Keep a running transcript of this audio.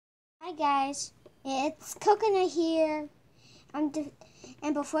Hi guys, it's Coconut here. And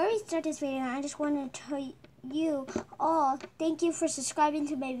before we start this video, I just want to tell you all thank you for subscribing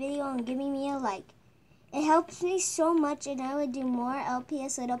to my video and giving me a like. It helps me so much, and I will do more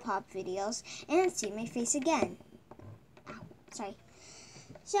LPS Little Pop videos and see my face again. Ow, sorry.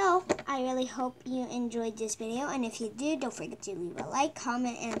 So, I really hope you enjoyed this video, and if you do, don't forget to leave a like,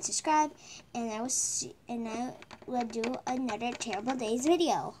 comment, and subscribe, and I will do another Terrible Days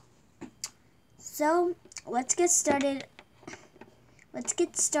video. So, let's get started. Let's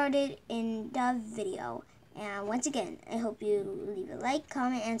get started in the video. And once again, I hope you leave a like,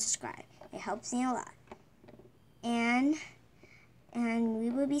 comment, and subscribe. It helps me a lot. And we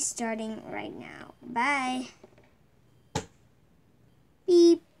will be starting right now. Bye.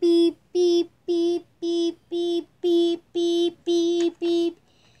 Beep, beep, beep, beep, beep, beep, beep, beep, beep, beep.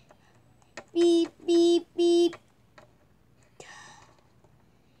 Beep, beep, beep.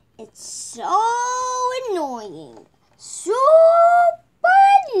 It's so annoying. Super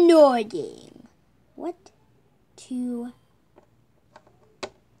annoying. What to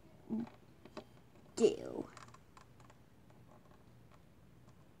do?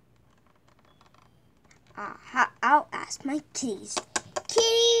 I'll ask my kitties.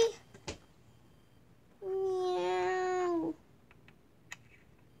 Kitty! Meow.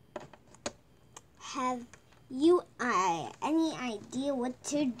 Have you any idea what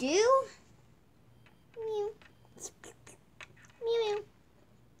to do? Meow. Meow.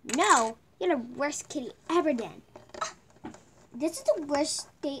 No, you're the worst kitty ever done. This is the worst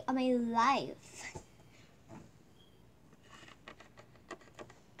day of my life.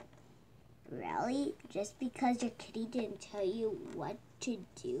 Really? Just because your kitty didn't tell you what to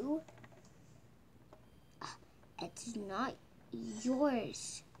do? It's not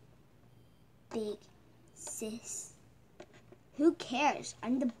yours, big sis. Who cares?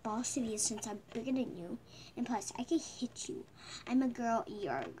 I'm the boss of you since I'm bigger than you. And plus, I can hit you. I'm a girl,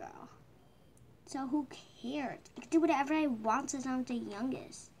 you're a girl. So who cares? I can do whatever I want since I'm the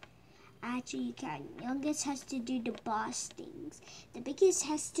youngest. Actually, you can't. Youngest has to do the boss things. The biggest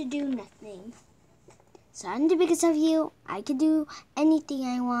has to do nothing. So I'm the biggest of you. I can do anything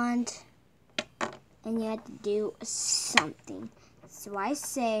I want. And you have to do something. So I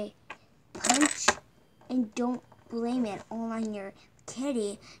say, punch and don't blame it all on your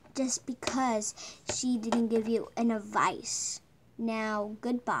kitty just because she didn't give you an advice. Now,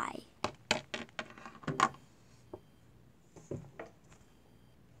 goodbye.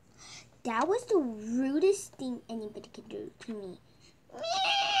 That was the rudest thing anybody could do to me.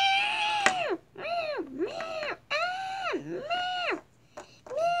 Meow, meow, meow, meow, meow.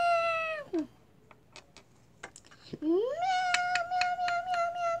 Meow.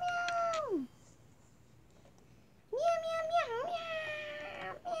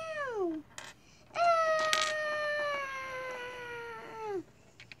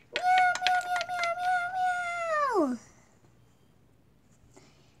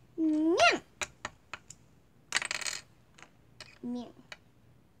 Meow.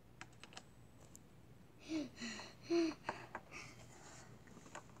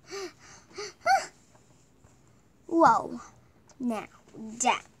 Whoa, now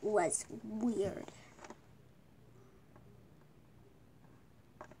that was weird.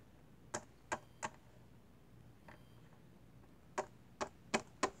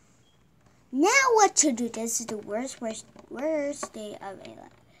 Now what to do? This is the worst day of my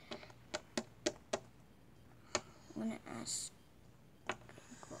life. I want to ask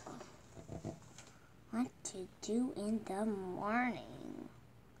what to do in the morning.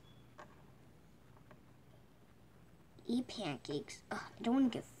 Eat pancakes. Ugh, I don't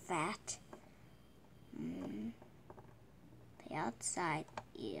want to get fat. Play outside.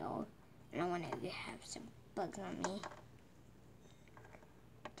 Ew. I don't want to have some bugs on me.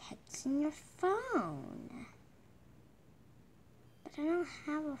 Text in your phone. But I don't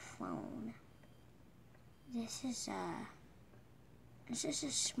have a phone. This is a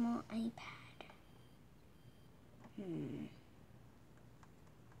small iPad.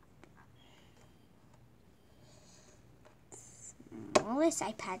 Smallest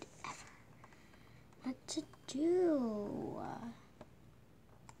iPad ever. What to do?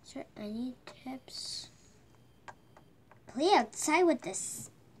 Is there any tips? Play outside with the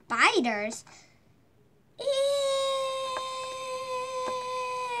spiders? Ew!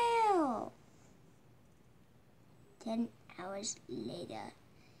 10 hours later.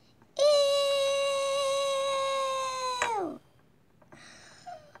 Ew!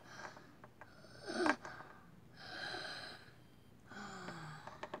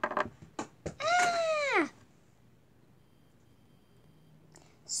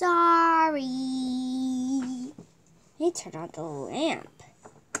 Sorry. They turned on the lamp.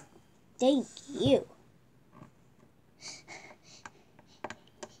 Thank you.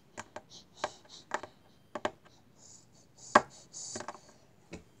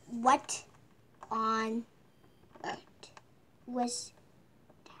 What on earth was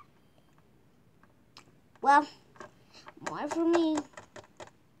that? Well, more for me.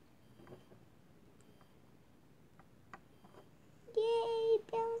 Yay,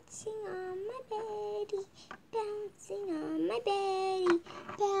 bouncing on my Betty, bouncing on my Betty,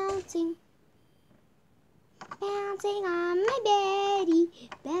 bouncing. Bouncing on my Betty,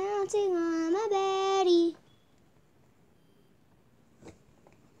 bouncing on my Betty.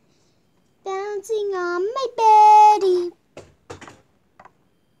 Bouncing on my Betty.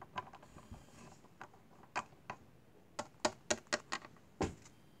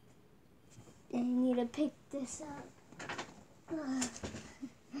 I need to pick this up.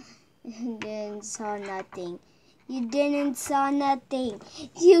 You didn't saw nothing. You didn't saw nothing.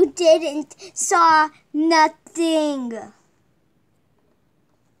 You didn't saw nothing.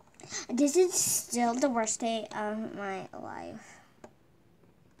 This is still the worst day of my life.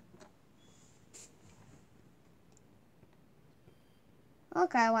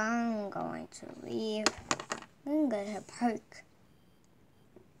 Okay, well, I'm going to leave. I'm going to park.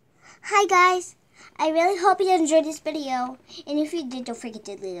 Hi, guys. I really hope you enjoyed this video. And if you did, don't forget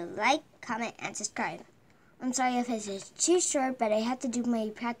to leave a like, comment, and subscribe. I'm sorry if it's too short, but I had to do my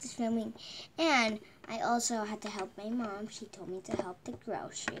practice filming. And I also had to help my mom. She told me to help the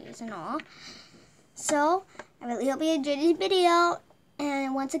groceries and all. So, I really hope you enjoyed this video.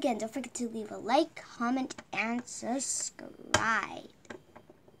 And once again, don't forget to leave a like, comment, and subscribe.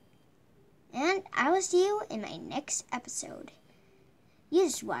 And I will see you in my next episode. You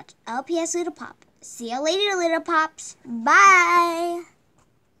just watch LPS Little Pop. See you later, Little Pops. Bye.